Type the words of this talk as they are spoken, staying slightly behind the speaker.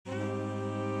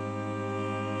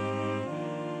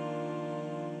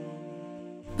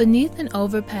Beneath an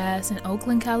overpass in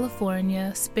Oakland,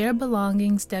 California, spare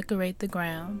belongings decorate the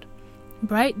ground.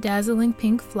 Bright, dazzling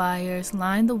pink flyers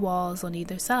line the walls on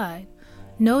either side.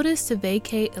 Notice to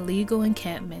vacate illegal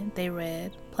encampment, they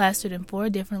read, plastered in 4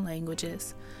 different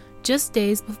languages. Just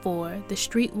days before, the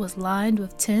street was lined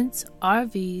with tents,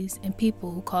 RVs, and people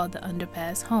who called the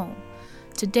underpass home.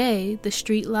 Today, the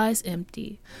street lies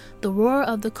empty. The roar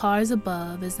of the cars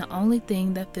above is the only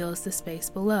thing that fills the space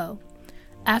below.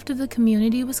 After the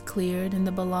community was cleared and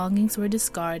the belongings were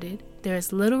discarded, there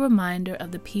is little reminder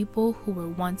of the people who were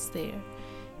once there.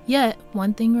 Yet,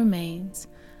 one thing remains,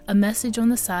 a message on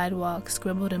the sidewalk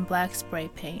scribbled in black spray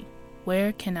paint.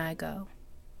 Where can I go?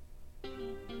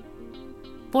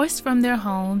 Forced from their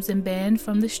homes and banned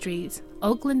from the streets,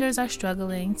 Oaklanders are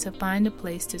struggling to find a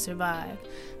place to survive.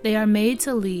 They are made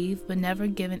to leave but never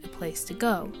given a place to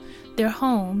go. Their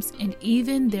homes and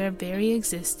even their very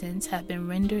existence have been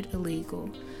rendered illegal.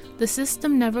 The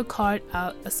system never carved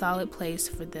out a solid place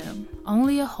for them,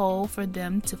 only a hole for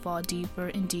them to fall deeper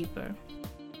and deeper.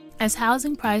 As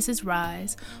housing prices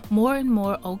rise, more and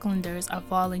more Oaklanders are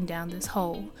falling down this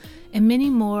hole, and many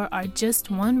more are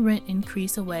just one rent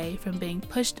increase away from being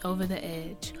pushed over the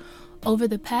edge. Over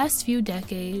the past few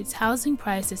decades, housing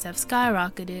prices have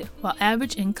skyrocketed while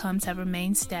average incomes have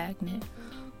remained stagnant.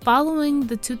 Following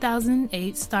the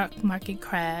 2008 stock market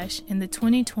crash and the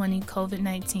 2020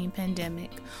 COVID-19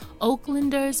 pandemic,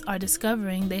 Oaklanders are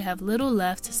discovering they have little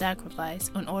left to sacrifice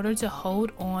in order to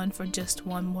hold on for just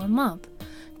one more month.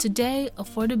 Today,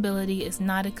 affordability is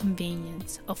not a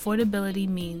convenience. Affordability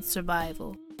means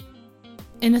survival.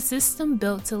 In a system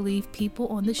built to leave people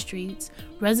on the streets,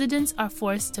 residents are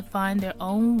forced to find their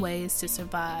own ways to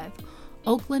survive.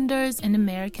 Oaklanders and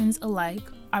Americans alike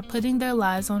are putting their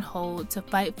lives on hold to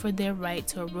fight for their right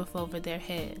to a roof over their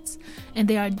heads, and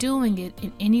they are doing it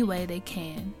in any way they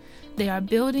can. They are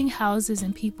building houses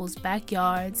in people's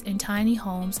backyards and tiny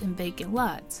homes in vacant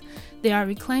lots. They are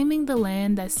reclaiming the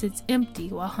land that sits empty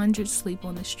while hundreds sleep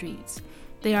on the streets.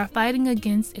 They are fighting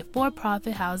against a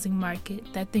for-profit housing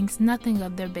market that thinks nothing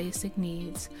of their basic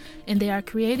needs, and they are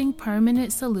creating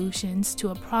permanent solutions to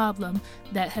a problem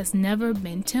that has never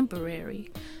been temporary.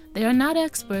 They are not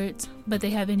experts, but they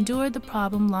have endured the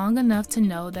problem long enough to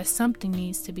know that something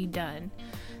needs to be done.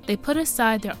 They put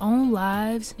aside their own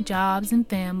lives, jobs, and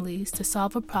families to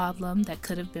solve a problem that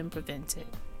could have been prevented.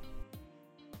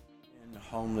 Been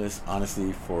homeless,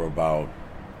 honestly, for about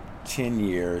 10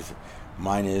 years,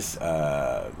 minus,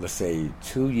 let's say,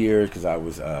 2 years, because I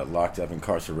was locked up,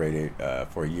 incarcerated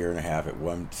for 1.5 years at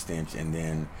one stint, and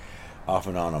then off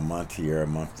and on a month here, a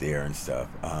month there, and stuff.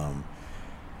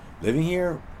 Living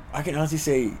here, I can honestly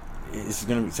say, it's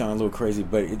going to sound a little crazy,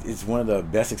 but it's one of the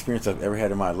best experiences I've ever had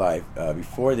in my life.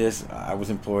 Before this, I was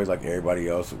employed like everybody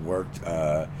else, worked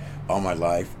all my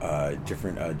life,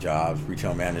 different jobs,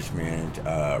 retail management,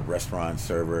 restaurant,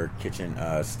 server, kitchen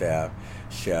staff,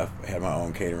 chef. Had my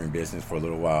own catering business for a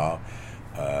little while,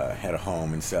 had a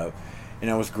home and stuff, and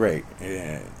that was great.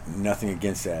 Nothing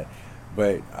against that.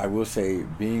 But I will say,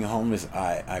 being homeless,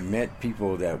 I met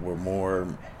people that were more,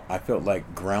 I felt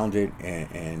like, grounded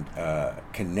and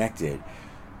connected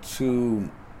to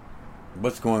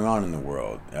what's going on in the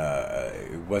world.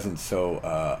 It wasn't so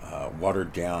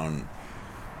watered down.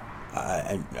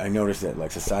 I noticed that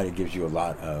like society gives you a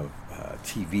lot of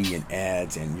TV and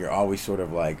ads, and you're always sort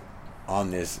of like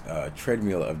on this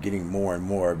treadmill of getting more and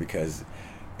more because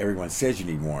everyone says you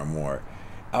need more and more.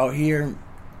 Out here,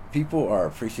 people are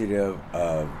appreciative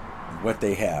of what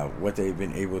they have, what they've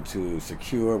been able to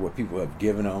secure, what people have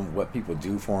given them, what people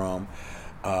do for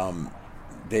them.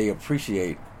 They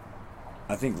appreciate,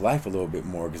 I think, life a little bit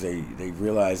more because they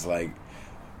realize, like,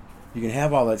 you can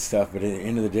have all that stuff, but at the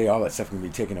end of the day, all that stuff can be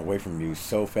taken away from you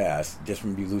so fast. Just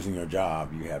from you losing your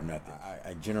job, you have nothing.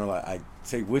 I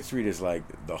say Wood Street is like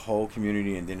the whole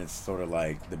community, and then it's sort of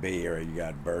like the Bay Area. You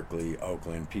got Berkeley,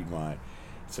 Oakland, Piedmont.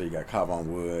 So you got Cobb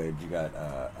on Wood, you got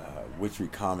Wood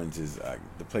Street Commons is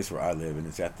the place where I live, and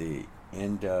it's at the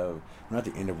end of, not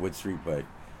the end of Wood Street, but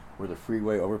where the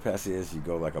freeway overpass is. You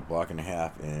go like a block and a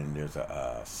half, and there's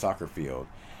a soccer field,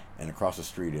 and across the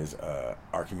street is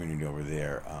our community over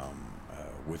there,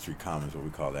 Wood Street Commons, what we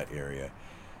call that area.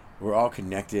 We're all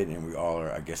connected, and we all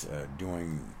are, I guess,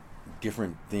 doing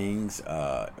different things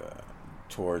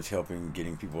towards helping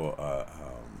getting people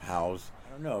housed.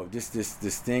 I don't know, just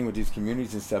this thing with these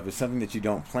communities and stuff is something that you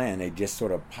don't plan. They just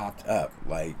sort of popped up.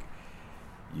 Like,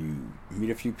 you meet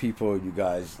a few people, you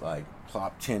guys like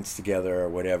plop tents together or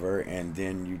whatever, and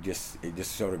then it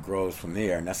just sort of grows from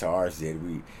there. And that's how ours did.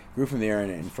 We grew from there,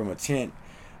 and from a tent,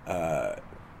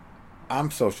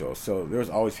 I'm social, so there's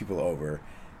always people over.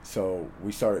 So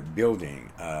we started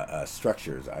building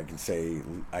structures. I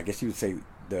guess you would say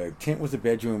the tent was a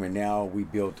bedroom, and now we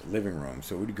built living rooms.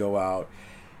 So we'd go out,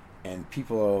 and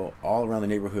people all around the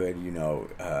neighborhood,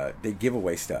 they give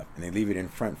away stuff, and they leave it in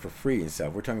front for free and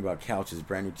stuff. We're talking about couches,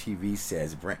 brand new TV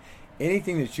sets,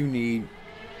 anything that you need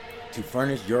to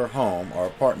furnish your home or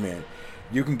apartment,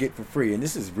 you can get for free. And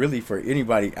this is really for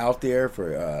anybody out there,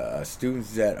 for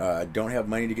students that don't have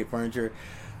money to get furniture.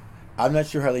 I'm not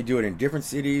sure how they do it in different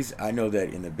cities. I know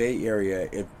that in the Bay Area,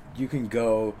 if you can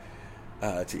go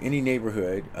to any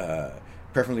neighborhood,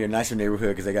 preferably a nicer neighborhood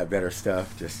because they got better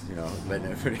stuff, just, letting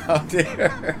everybody out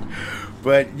there.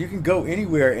 But you can go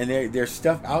anywhere, and there's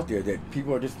stuff out there that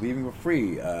people are just leaving for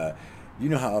free. You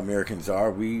know how Americans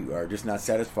are. We are just not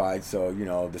satisfied. So,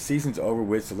 the season's over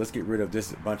with, so let's get rid of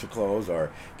this bunch of clothes,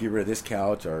 or get rid of this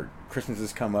couch, or Christmas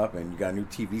has come up and you got a new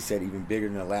TV set even bigger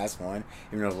than the last one.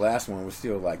 Even though the last one was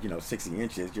still 60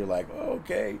 inches. You're like, oh,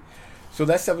 okay. So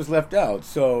that stuff was left out.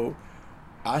 So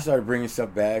I started bringing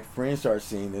stuff back. Friends started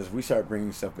seeing this. We started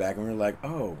bringing stuff back, and we were like,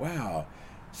 oh, wow.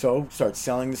 So start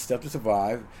selling this stuff to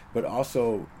survive, but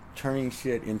also turning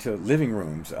shit into living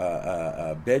rooms,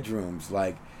 bedrooms,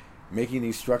 making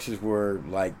these structures were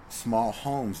like small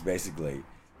homes, basically.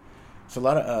 It's a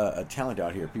lot of talent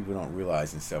out here people don't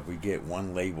realize and stuff. We get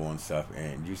one label and stuff,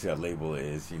 and usually that label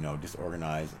is,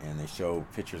 disorganized, and they show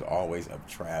pictures always of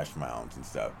trash mounds and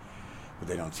stuff. But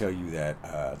they don't tell you that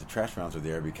the trash mounds are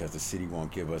there because the city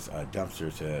won't give us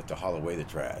dumpsters to haul away the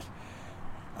trash.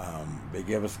 They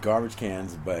give us garbage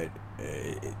cans, but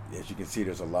as you can see,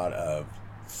 there's a lot of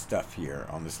stuff here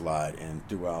on this lot and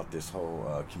throughout this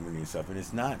whole community and stuff. And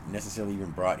it's not necessarily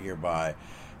even brought here by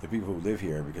the people who live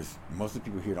here, because most of the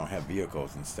people here don't have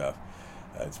vehicles and stuff.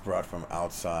 It's brought from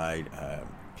outside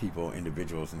people,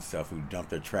 individuals and stuff, who dump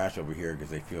their trash over here because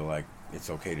they feel like it's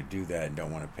okay to do that and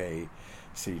don't want to pay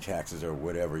city taxes or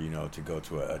whatever, to go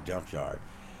to a dump yard.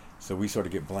 So we sort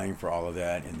of get blamed for all of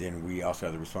that, and then we also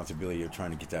have the responsibility of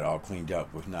trying to get that all cleaned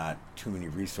up with not too many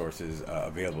resources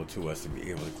available to us to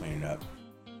be able to clean it up.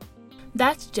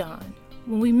 That's John.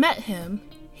 When we met him,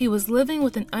 he was living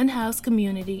with an unhoused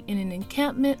community in an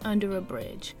encampment under a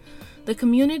bridge. The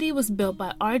community was built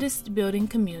by Artists Building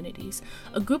Communities,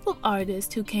 a group of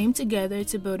artists who came together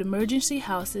to build emergency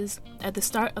houses at the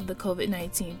start of the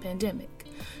COVID-19 pandemic.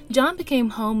 John became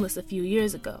homeless a few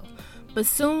years ago, but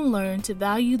soon learned to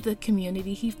value the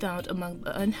community he found among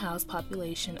the unhoused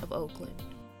population of Oakland.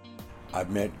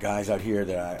 I've met guys out here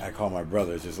that I call my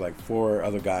brothers. There's like 4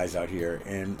 other guys out here,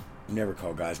 and never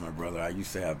call guys my brother. I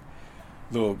used to have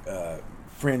little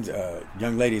friends,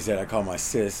 young ladies that I call my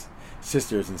sisters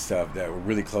and stuff, that were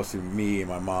really close to me and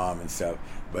my mom and stuff,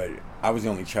 but I was the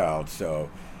only child, so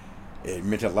it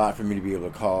meant a lot for me to be able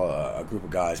to call a group of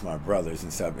guys my brothers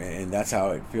and stuff, and that's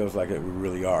how it feels like it we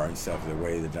really are and stuff, the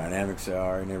way the dynamics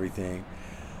are and everything.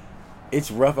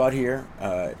 It's rough out here.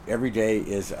 Every day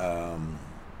is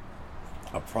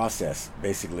a process,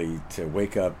 basically, to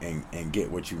wake up and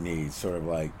get what you need. Sort of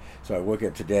like, so I woke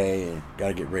up today and got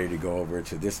to get ready to go over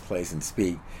to this place and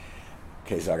speak.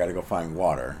 Okay, so I got to go find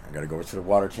water. I got to go over to the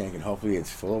water tank, and hopefully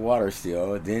it's full of water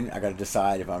still. Then I got to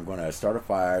decide if I'm going to start a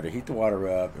fire to heat the water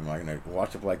up. Am I going to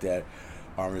wash up like that,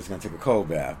 or I'm just going to take a cold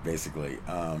bath, basically.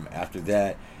 After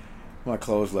that, my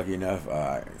clothes, lucky enough,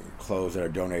 clothes that are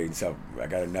donated and stuff, I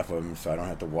got enough of them so I don't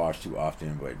have to wash too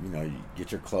often. But you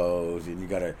get your clothes, and you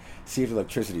got to see if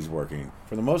electricity's working.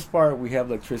 For the most part, we have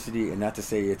electricity, and not to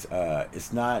say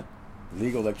it's not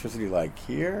legal electricity like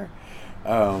here.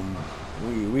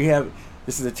 We have,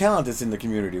 this is a talent that's in the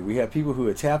community. We have people who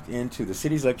have tapped into the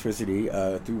city's electricity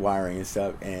through wiring and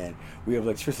stuff, and we have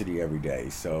electricity every day,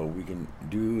 so we can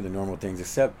do the normal things,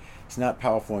 except it's not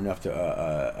powerful enough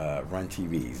to run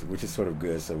TVs, which is sort of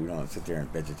good, so we don't sit there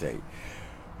and vegetate.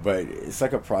 But it's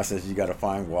like a process. You got to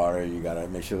find water. You got to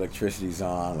make sure electricity's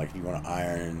on. Like if you want to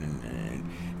iron, and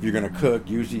if you're going to cook,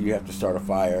 usually you have to start a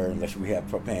fire unless we have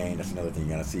propane. That's another thing you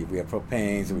got to see. If we have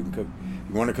propane, so we can cook. If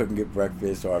you want to cook and get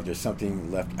breakfast, or if there's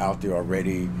something left out there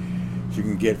already, you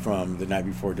can get from the night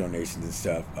before donations and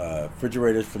stuff.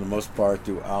 Refrigerators, for the most part,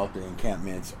 throughout the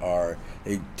encampments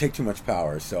they take too much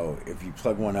power. So if you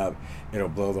plug one up, it'll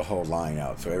blow the whole line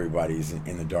out. So everybody's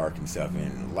in the dark and stuff.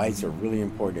 And lights are really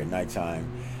important at nighttime,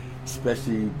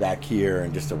 especially back here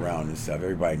and just around and stuff.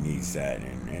 Everybody needs that.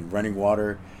 And running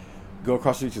water, go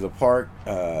across the street to the park.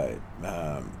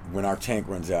 When our tank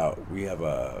runs out, we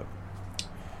have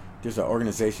there's an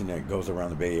organization that goes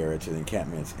around the Bay Area to the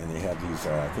encampments, and they have these,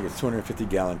 I think it's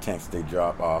 250-gallon tanks that they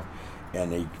drop off,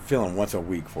 and they fill them once a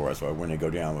week for us, or when they go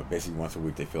down, but basically once a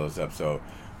week they fill us up. So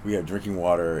we have drinking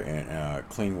water and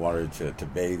clean water to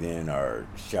bathe in or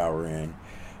shower in.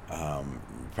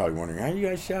 Probably wondering how you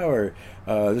guys shower.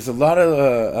 There's a lot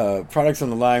of products on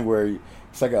the line where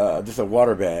it's like just a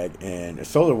water bag, and a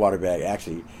solar water bag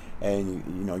actually,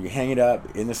 and you hang it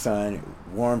up in the sun, it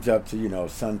warms up to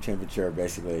sun temperature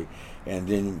basically, and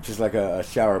then just like a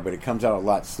shower, but it comes out a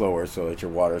lot slower so that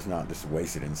your water is not just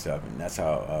wasted and stuff. And that's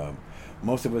how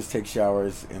most of us take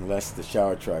showers, unless the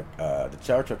shower truck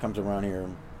comes around here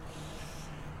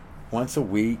once a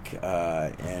week,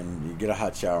 and you get a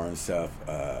hot shower and stuff.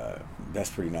 That's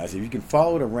pretty nice. If you can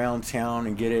follow it around town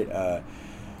and get it,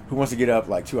 who wants to get up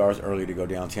like 2 hours early to go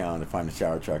downtown to find a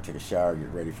shower truck, take a shower, get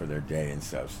ready for their day and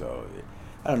stuff. So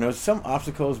I don't know, some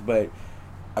obstacles, but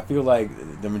I feel like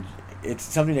it's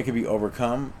something that can be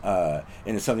overcome, and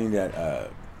it's something that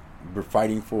we're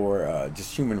fighting for,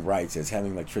 just human rights, as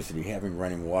having electricity, having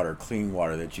running water, clean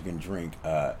water that you can drink,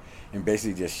 and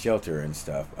basically just shelter and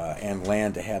stuff, and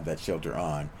land to have that shelter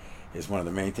on is one of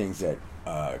the main things that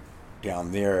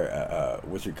down there,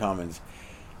 Wizard Commons,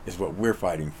 is what we're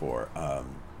fighting for.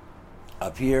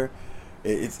 Up here,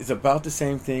 it's about the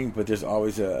same thing, but there's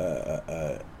always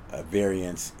a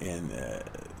variance in,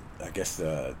 I guess,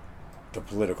 the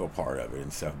political part of it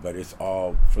and stuff. But it's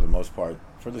all, for the most part,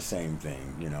 for the same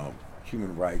thing,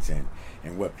 human rights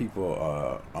and what people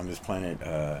on this planet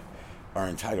are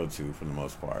entitled to, for the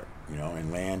most part,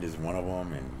 and land is one of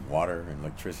them, and water and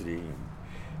electricity, and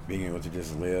being able to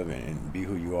just live and be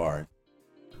who you are.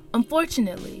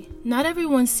 Unfortunately, not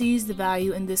everyone sees the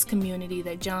value in this community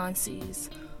that John sees.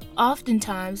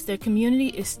 Oftentimes, their community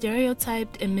is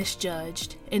stereotyped and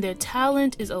misjudged, and their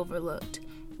talent is overlooked.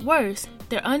 Worse,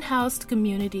 their unhoused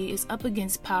community is up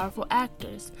against powerful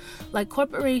actors, like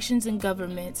corporations and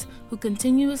governments, who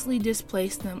continuously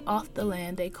displace them off the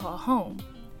land they call home.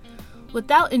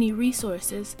 Without any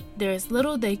resources, there is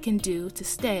little they can do to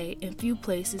stay in few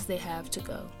places they have to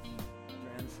go.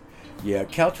 Yeah,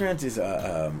 Caltrans is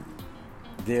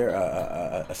they're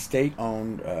a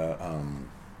state-owned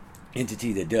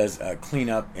entity that does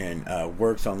cleanup and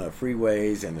works on the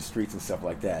freeways and the streets and stuff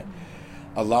like that.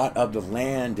 A lot of the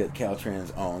land that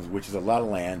Caltrans owns, which is a lot of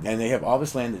land, and they have all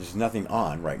this land that there's nothing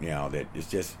on right now, that is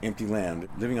just empty land.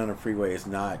 Living on a freeway is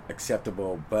not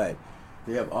acceptable, but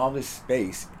they have all this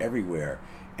space everywhere,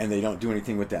 and they don't do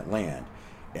anything with that land.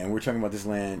 And we're talking about this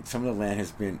land. Some of the land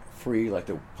has been free, like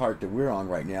the part that we're on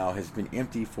right now has been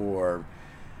empty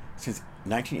since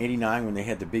 1989, when they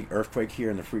had the big earthquake here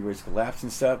and the freeways collapsed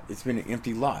and stuff. It's been an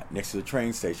empty lot next to the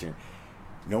train station.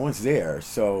 No one's there,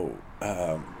 so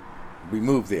we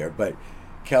moved there. But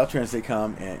Caltrans, they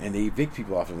come and they evict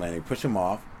people off the land. They push them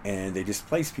off and they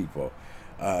displace people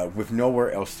with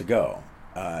nowhere else to go.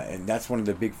 And that's one of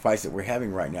the big fights that we're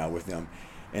having right now with them.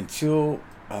 Until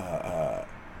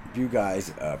you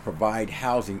guys provide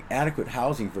housing, adequate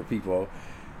housing for people,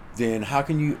 then how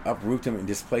can you uproot them and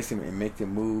displace them and make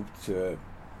them move to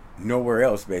nowhere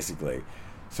else, basically?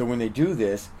 So when they do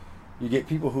this, you get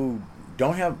people who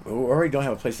already don't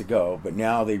have a place to go, but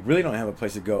now they really don't have a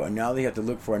place to go, and now they have to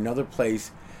look for another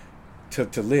place to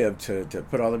live, to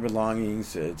put all their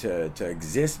belongings, to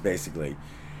exist, basically.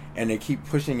 And they keep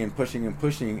pushing and pushing and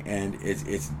pushing, and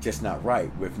it's just not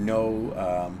right, with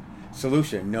no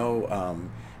solution,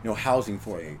 no housing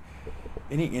for it.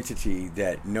 Any entity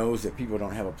that knows that people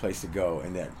don't have a place to go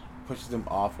and that pushes them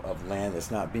off of land that's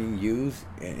not being used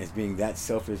and is being that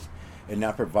selfish and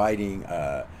not providing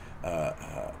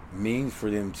means for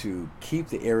them to keep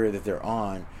the area that they're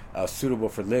on suitable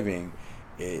for living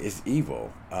is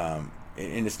evil. And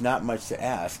it's not much to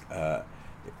ask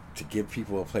to give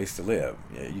people a place to live.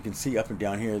 You can see up and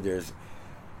down here, there's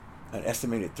an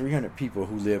estimated 300 people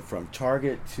who live from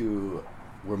Target to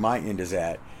where my end is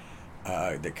at,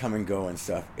 that come and go and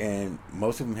stuff, and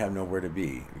most of them have nowhere to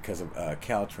be because of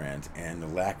Caltrans and the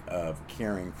lack of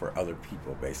caring for other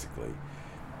people, basically.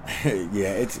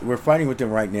 Yeah, we're fighting with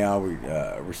them right now.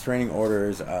 Restraining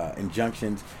orders,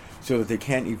 injunctions, so that they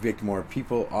can't evict more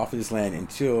people off of this land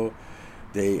until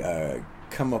they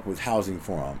come up with housing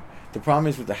for them. The problem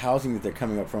is with the housing that they're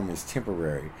coming up from is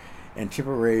temporary, and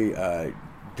temporary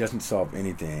doesn't solve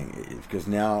anything, because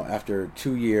now after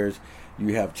 2 years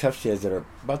you have tough sheds that are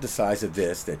about the size of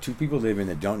this, that two people live in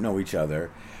that don't know each other,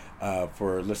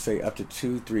 for let's say up to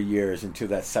 2-3 years until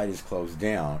that site is closed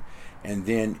down. And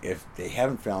then if they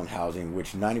haven't found housing,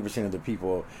 which 90% of the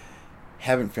people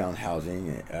haven't found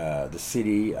housing, the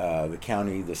city, the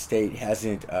county, the state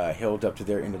hasn't held up to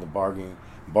their end of the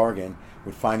bargain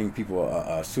with finding people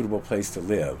a suitable place to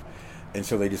live, and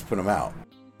so they just put them out.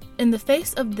 In the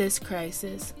face of this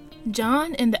crisis,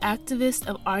 John and the activists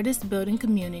of artist building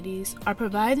communities are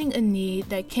providing a need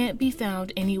that can't be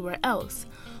found anywhere else,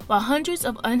 While hundreds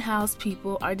of unhoused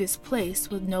people are displaced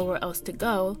with nowhere else to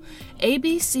go,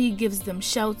 ABC gives them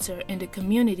shelter and a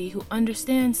community who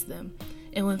understands them.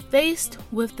 And when faced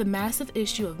with the massive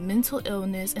issue of mental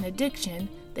illness and addiction,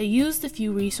 they use the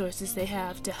few resources they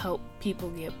have to help people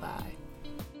get by.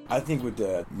 I think with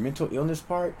the mental illness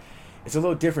part, it's a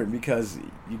little different because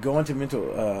you go into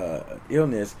mental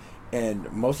illness,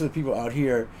 and most of the people out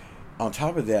here, on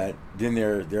top of that, then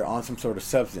they're on some sort of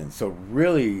substance. So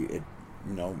really, it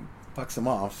fucks them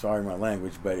off. Sorry, my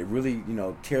language, but it really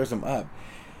tears them up,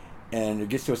 and it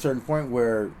gets to a certain point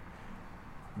where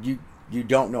you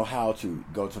don't know how to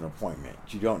go to an appointment.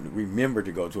 You don't remember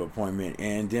to go to an appointment,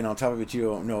 and then on top of it, you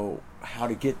don't know how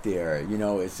to get there.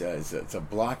 It's a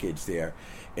blockage there,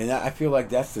 and I feel like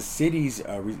that's the city's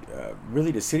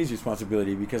really the city's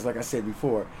responsibility, because, like I said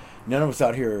before, none of us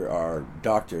out here are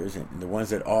doctors, and the ones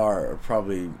that are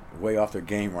probably way off their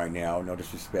game right now. No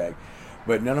disrespect.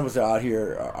 But none of us out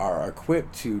here are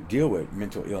equipped to deal with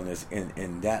mental illness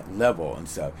in that level and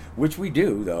stuff, which we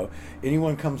do, though.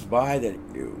 Anyone comes by that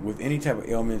with any type of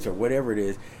ailments or whatever it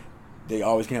is, they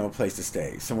always can have a place to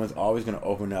stay. Someone's always going to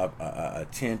open up a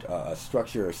tent, a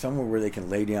structure, or somewhere where they can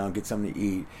lay down, get something to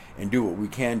eat, and do what we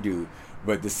can do.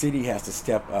 But the city has to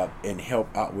step up and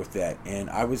help out with that. And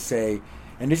I would say,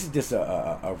 and this is just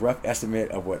a rough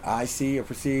estimate of what I see or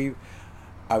perceive,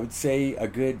 I would say a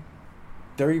good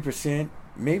 30%,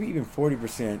 maybe even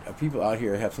 40% of people out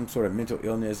here have some sort of mental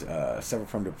illness, suffer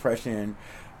from depression,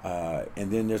 and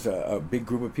then there's a big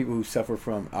group of people who suffer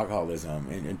from alcoholism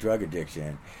and drug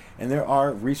addiction. And there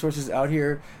are resources out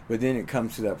here, but then it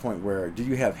comes to that point where, do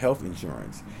you have health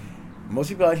insurance? Most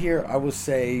people out here, I would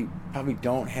say, probably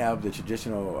don't have the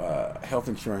traditional health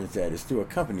insurance that is through a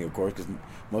company, of course, because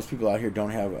most people out here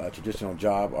don't have a traditional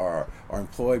job or are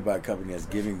employed by a company that's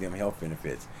giving them health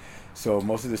benefits. So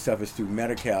most of the stuff is through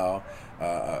Medi-Cal,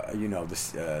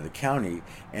 the county,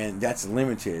 and that's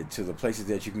limited to the places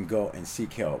that you can go and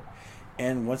seek help.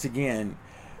 And once again,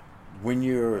 when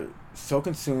you're so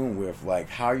consumed with like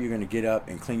how you're going to get up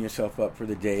and clean yourself up for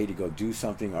the day to go do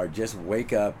something, or just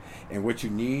wake up and what you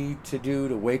need to do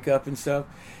to wake up and stuff,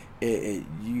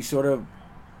 you sort of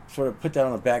put that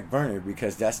on the back burner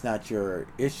because that's not your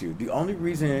issue. The only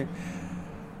reason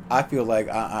I feel like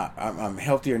I'm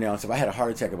healthier now and stuff. I had a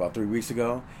heart attack about 3 weeks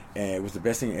ago, and it was the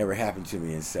best thing that ever happened to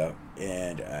me and stuff.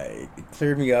 And it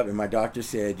cleared me up, and my doctor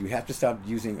said, you have to stop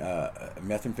using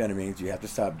methamphetamines, you have to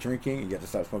stop drinking, and you have to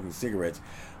stop smoking cigarettes.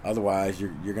 Otherwise,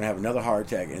 you're going to have another heart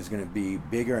attack, and it's going to be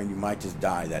bigger, and you might just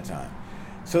die that time.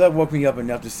 So that woke me up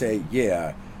enough to say,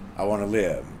 yeah, I want to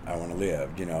live,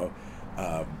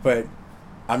 but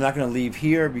I'm not going to leave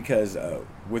here because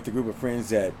with the group of friends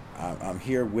that I'm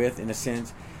here with, in a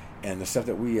sense, and the stuff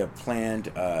that we have planned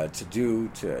to do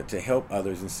to help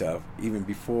others and stuff, even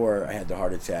before I had the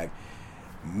heart attack,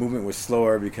 movement was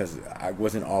slower because I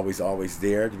wasn't always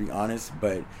there, to be honest.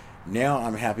 But now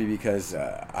I'm happy because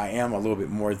I am a little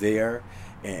bit more there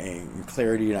and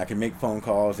clarity, and I can make phone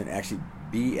calls and actually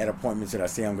be at appointments that I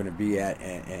say I'm going to be at,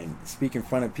 and speak in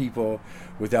front of people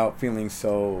without feeling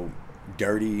so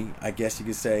dirty, I guess you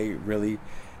could say, really,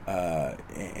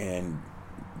 and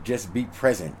just be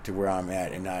present to where I'm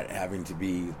at and not having to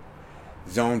be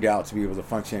zoned out to be able to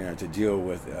function or to deal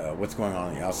with what's going on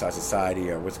in the outside society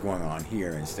or what's going on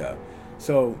here and stuff.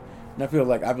 So, and I feel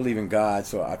like I believe in God,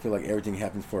 so I feel like everything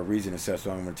happens for a reason and stuff. So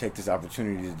I'm going to take this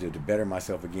opportunity to better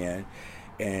myself again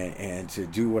and to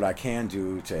do what I can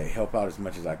do to help out as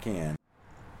much as I can.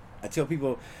 I tell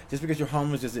people, just because you're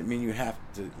homeless doesn't mean you have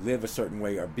to live a certain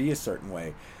way or be a certain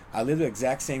way. I live the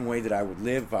exact same way that I would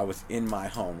live if I was in my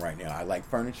home right now. I like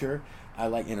furniture. I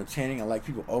like entertaining. I like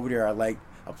people over there. I like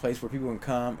a place where people can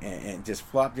come and just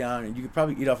flop down, and you could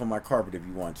probably eat off of my carpet if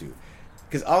you want to.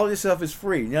 Because all of this stuff is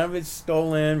free. None of it's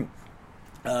stolen.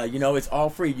 It's all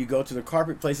free. You go to the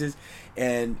carpet places,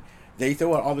 and they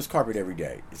throw out all this carpet every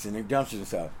day. It's in their dumpsters and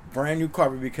stuff. Brand new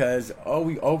carpet because,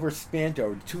 we overspent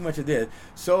or too much of this.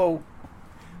 So,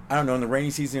 I don't know, in the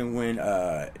rainy season when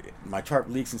my tarp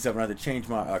leaks and stuff, and I have to change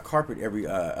my carpet every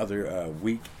other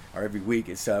week or every week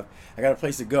and stuff, I got a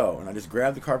place to go. And I just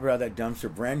grab the carpet out of that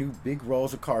dumpster, brand new big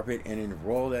rolls of carpet, and then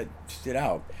roll that shit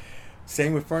out.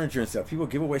 Same with furniture and stuff. People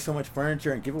give away so much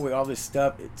furniture and give away all this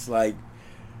stuff. It's like,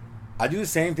 I do the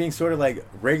same thing sort of like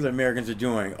regular Americans are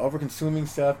doing, over-consuming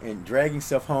stuff and dragging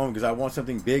stuff home because I want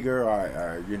something bigger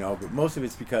or but most of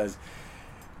it's because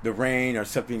the rain or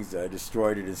something's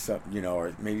destroyed it and stuff,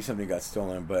 or maybe something got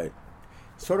stolen, but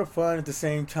sort of fun at the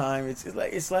same time.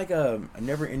 It's like a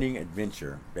never-ending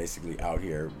adventure basically out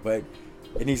here, but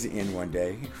it needs to end one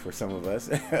day for some of us.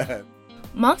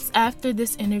 Months after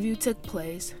this interview took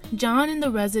place, John and the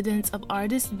residents of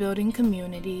Artist Building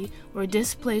Community were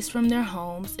displaced from their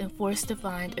homes and forced to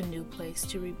find a new place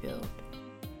to rebuild.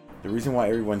 The reason why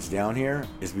everyone's down here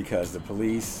is because the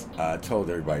police told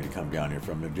everybody to come down here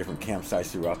from the different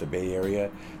campsites throughout the Bay Area.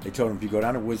 They told them if you go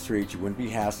down to Wood Street, you wouldn't be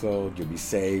hassled, you'll be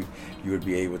safe, you would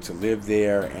be able to live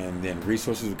there, and then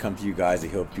resources would come to you guys to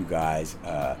help you guys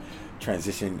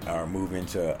transition or move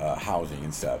into housing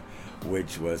and stuff,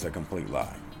 which was a complete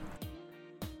lie.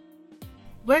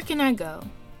 Where can I go?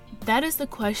 That is the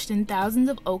question thousands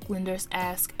of Oaklanders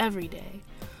ask every day.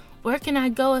 Where can I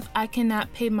go if I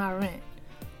cannot pay my rent?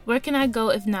 Where can I go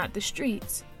if not the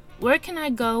streets? Where can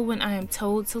I go when I am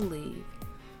told to leave?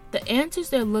 The answers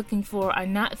they're looking for are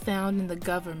not found in the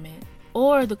government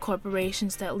or the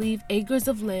corporations that leave acres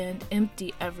of land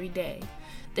empty every day.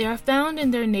 They are found in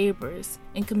their neighbors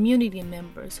and community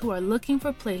members who are looking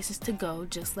for places to go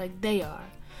just like they are.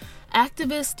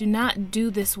 Activists do not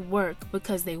do this work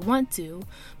because they want to,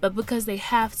 but because they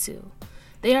have to.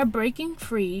 They are breaking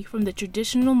free from the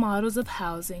traditional models of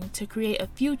housing to create a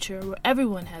future where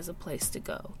everyone has a place to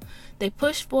go. They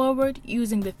push forward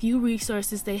using the few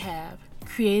resources they have,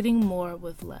 creating more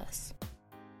with less.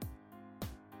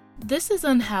 This is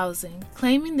UnHousing,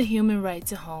 Claiming the Human Right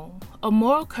to Home, a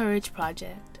moral courage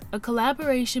project, a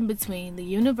collaboration between the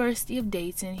University of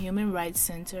Dayton Human Rights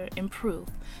Center and Proof,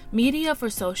 Media for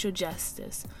Social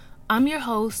Justice. I'm your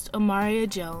host, Amaria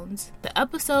Jones. The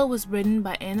episode was written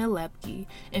by Anna Lepke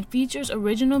and features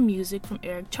original music from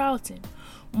Eric Charlton.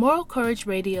 Moral Courage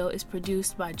Radio is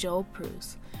produced by Joel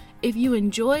Bruce. If you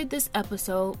enjoyed this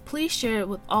episode, please share it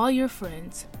with all your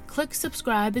friends. Click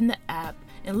subscribe in the app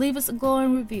and leave us a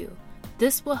glowing review.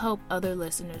 This will help other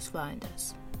listeners find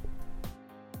us.